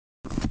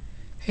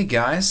Hey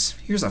guys,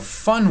 here's a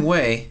fun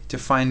way to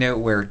find out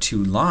where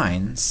two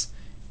lines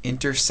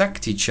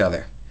intersect each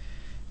other.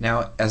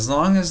 Now, as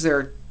long as there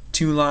are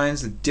two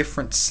lines with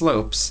different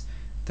slopes,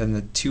 then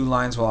the two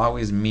lines will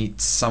always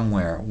meet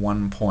somewhere at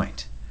one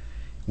point.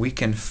 We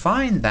can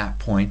find that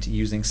point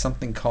using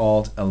something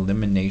called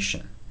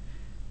elimination.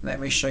 Let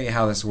me show you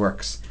how this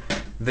works.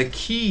 The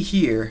key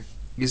here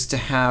is to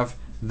have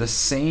the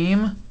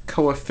same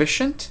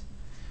coefficient,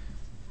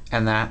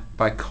 and that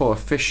by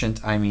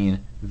coefficient I mean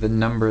the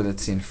number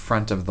that's in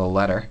front of the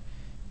letter.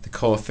 The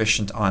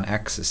coefficient on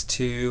x is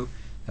 2,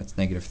 that's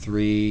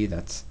 -3,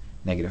 that's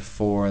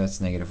 -4, that's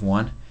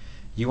 -1.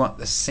 You want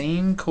the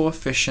same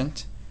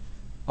coefficient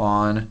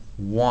on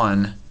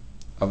one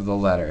of the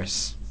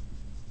letters,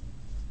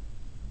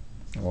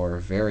 or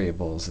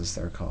variables as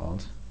they're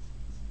called,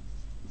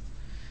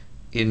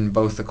 in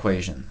both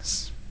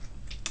equations.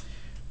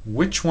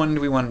 Which one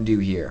do we want to do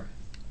here?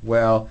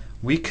 Well,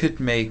 we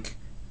could make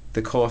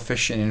the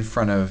coefficient in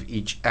front of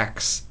each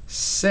x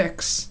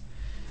 6,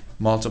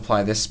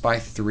 multiply this by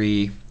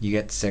 3, you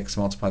get 6,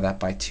 multiply that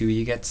by 2,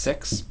 you get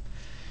 6.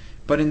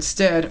 But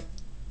instead,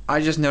 I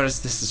just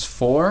noticed this is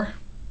 4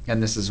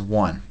 and this is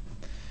 1.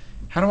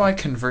 How do I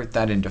convert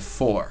that into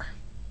 4?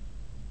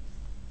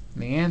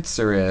 The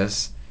answer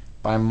is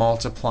by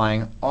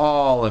multiplying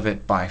all of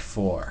it by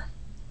 4.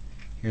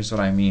 Here's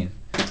what I mean.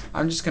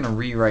 I'm just going to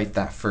rewrite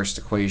that first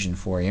equation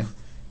for you.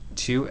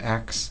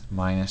 2x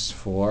minus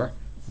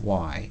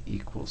 4y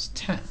equals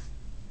 10.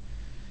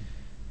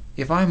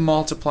 If I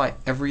multiply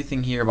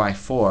everything here by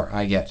 4,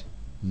 I get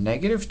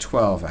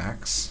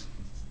 -12x,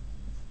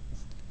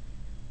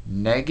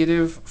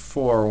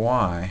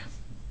 -4y,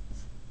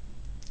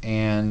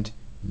 and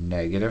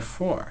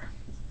 -4.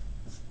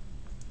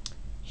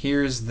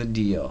 Here's the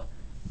deal.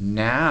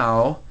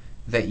 Now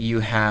that you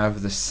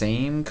have the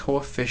same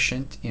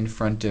coefficient in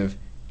front of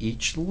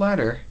each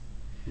letter,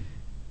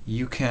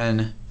 you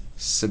can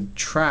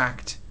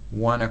subtract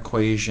one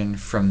equation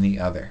from the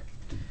other.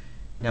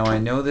 Now I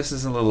know this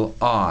is a little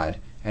odd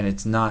and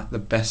it's not the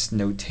best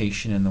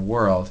notation in the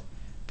world,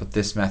 but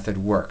this method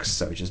works,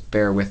 so just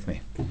bear with me.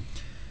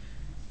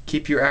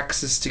 Keep your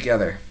x's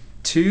together.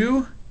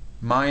 2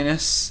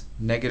 minus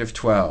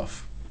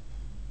 -12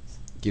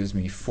 gives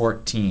me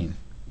 14.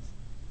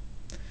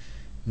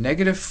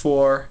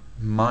 -4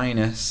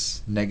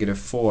 minus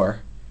 -4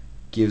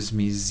 gives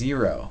me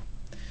 0.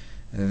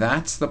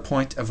 That's the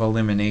point of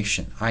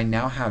elimination. I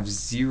now have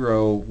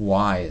 0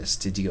 y's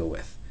to deal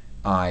with.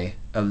 I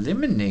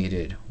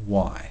eliminated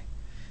y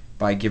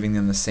by giving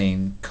them the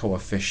same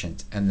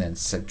coefficient and then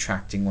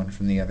subtracting one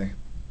from the other.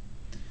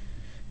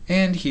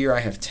 And here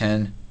I have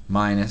 10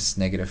 minus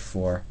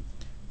 -4.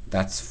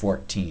 That's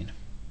 14.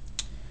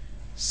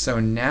 So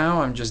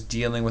now I'm just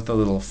dealing with a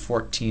little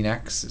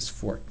 14x is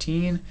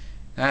 14.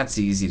 That's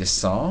easy to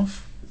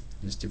solve.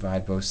 Just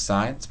divide both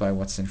sides by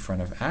what's in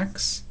front of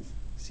x.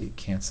 See, it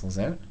cancels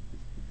out.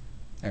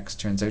 X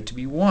turns out to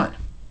be 1.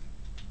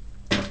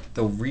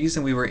 The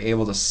reason we were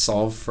able to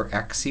solve for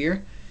x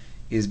here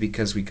is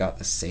because we got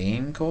the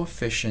same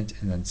coefficient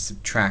and then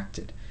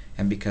subtracted.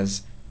 And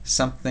because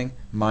something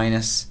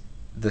minus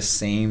the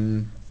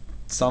same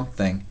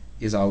something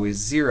is always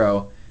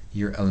 0,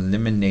 you're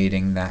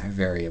eliminating that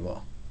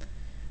variable.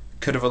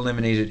 Could have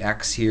eliminated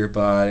x here,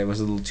 but it was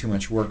a little too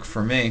much work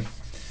for me.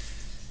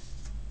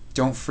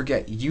 Don't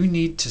forget, you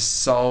need to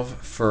solve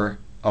for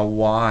a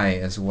y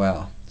as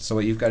well. So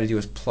what you've got to do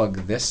is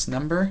plug this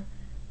number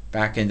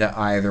back into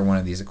either one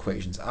of these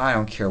equations. I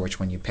don't care which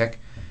one you pick.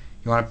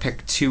 You want to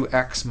pick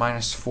 2x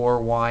minus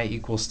 4y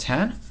equals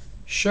 10?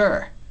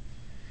 Sure.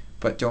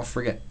 But don't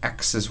forget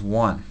x is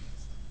 1.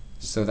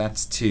 So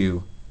that's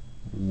 2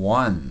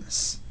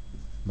 1's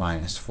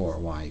minus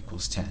 4y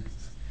equals 10.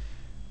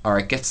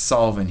 Alright, get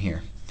solving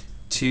here.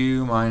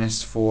 2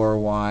 minus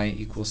 4y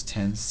equals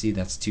 10. See,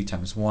 that's 2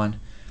 times 1.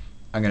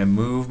 I'm going to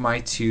move my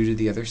 2 to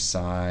the other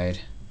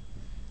side.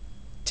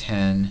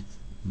 10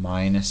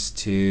 minus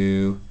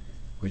 2,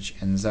 which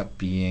ends up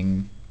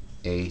being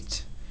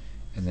 8.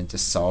 And then to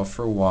solve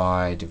for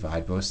y,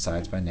 divide both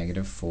sides by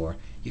 -4.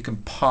 You can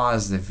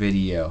pause the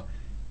video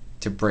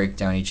to break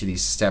down each of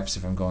these steps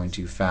if I'm going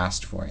too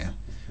fast for you.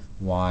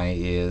 Y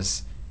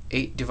is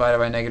 8 divided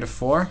by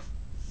 -4,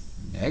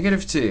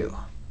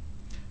 -2.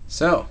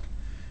 So,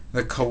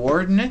 the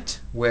coordinate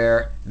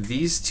where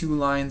these two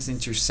lines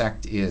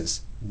intersect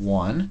is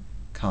 1,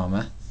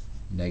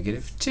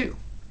 -2.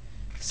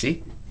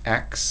 See?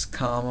 X,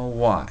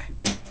 y.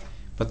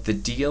 But the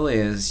deal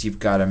is you've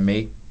got to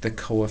make the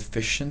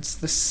coefficients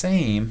the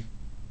same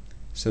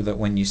so that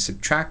when you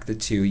subtract the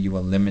two, you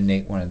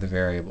eliminate one of the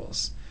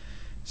variables.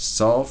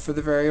 Solve for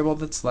the variable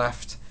that's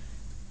left,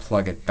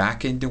 plug it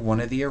back into one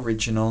of the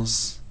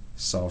originals,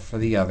 solve for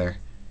the other,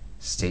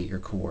 state your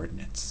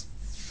coordinates.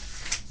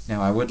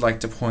 Now I would like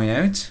to point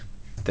out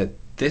that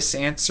this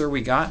answer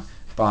we got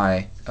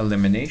by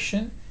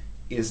elimination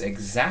is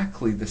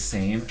exactly the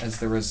same as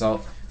the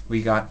result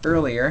we got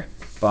earlier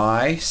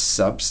by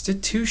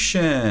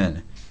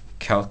substitution.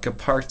 Calca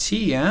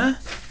partie, eh?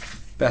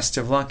 Best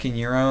of luck in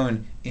your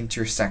own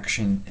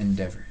intersection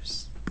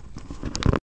endeavors.